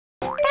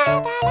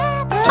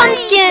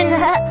Pumpkin!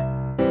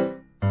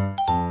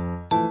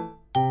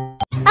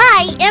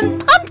 I am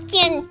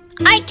Pumpkin!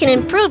 I can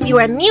improve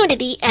your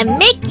immunity and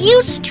make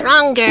you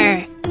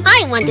stronger.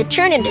 I want to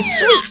turn into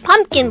sweet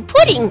pumpkin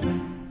pudding.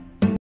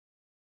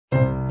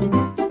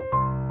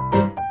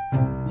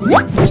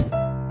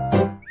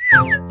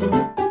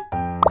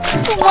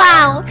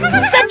 Wow,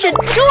 such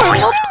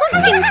adorable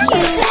pumpkin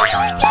cute!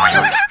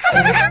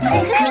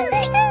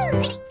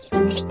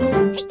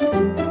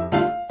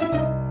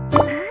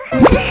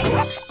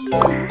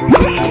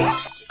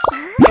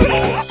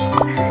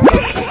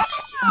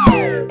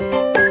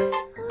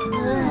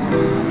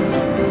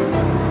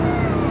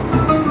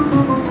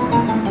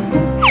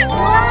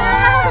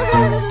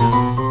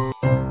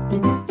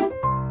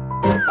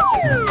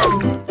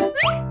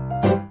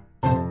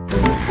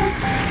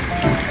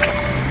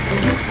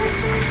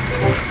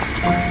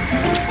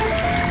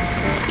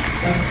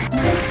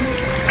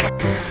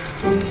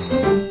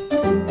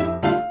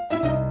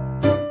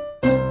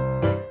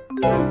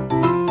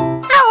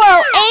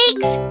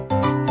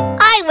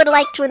 I would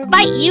like to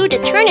invite you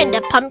to turn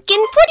into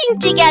pumpkin pudding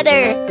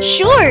together.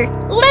 Sure,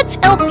 let's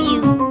help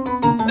you.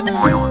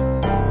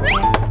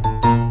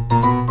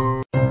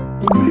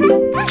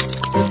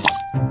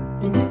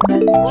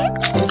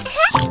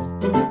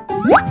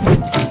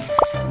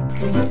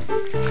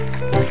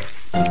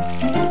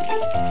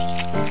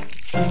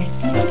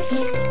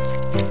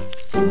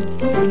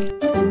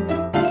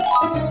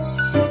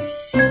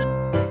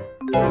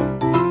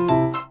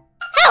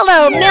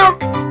 Hello,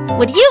 Milk.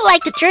 Would you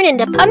like to turn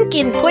into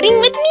pumpkin pudding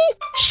with me?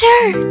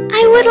 Sure,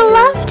 I would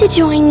love to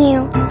join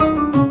you.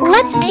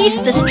 Let's piece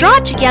the straw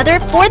together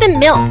for the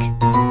milk.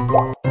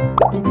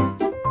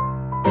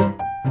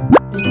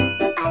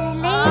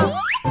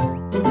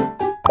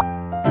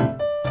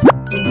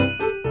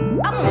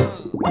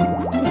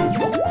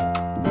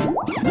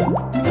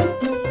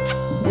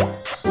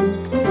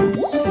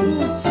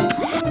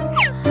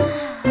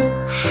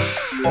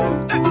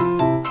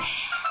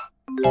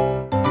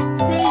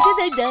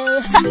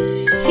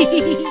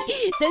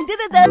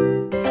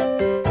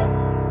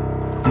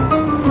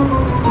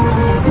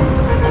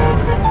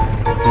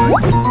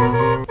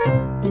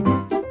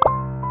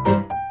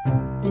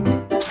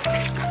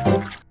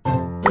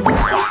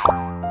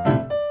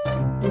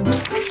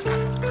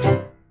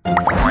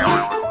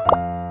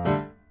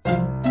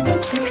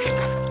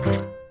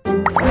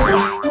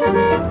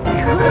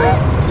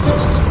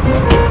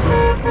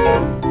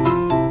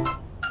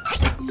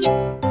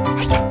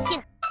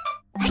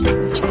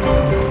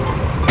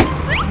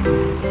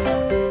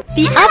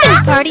 The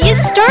oven party is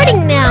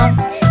starting now.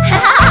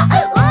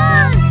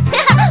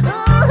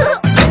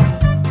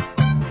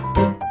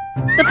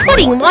 The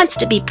pudding wants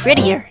to be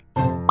prettier.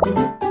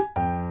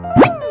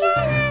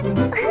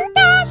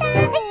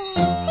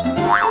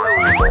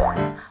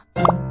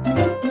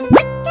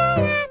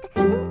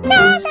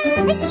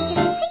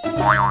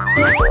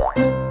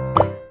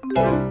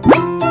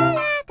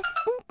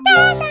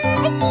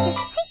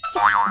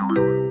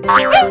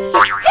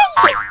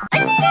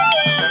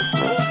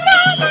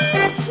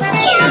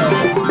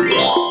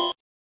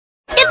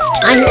 It's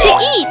time to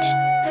eat!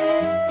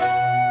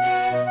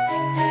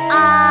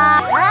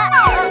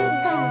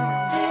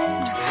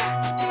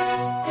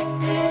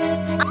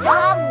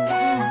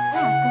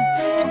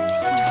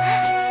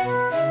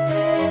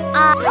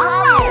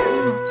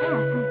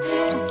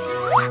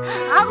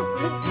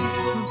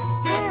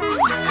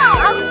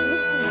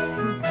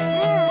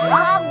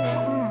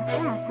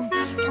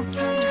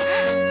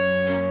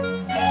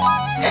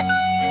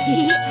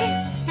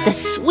 The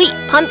sweet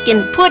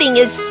pumpkin pudding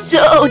is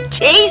so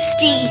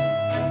tasty!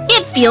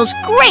 It feels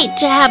great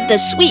to have the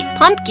sweet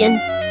pumpkin.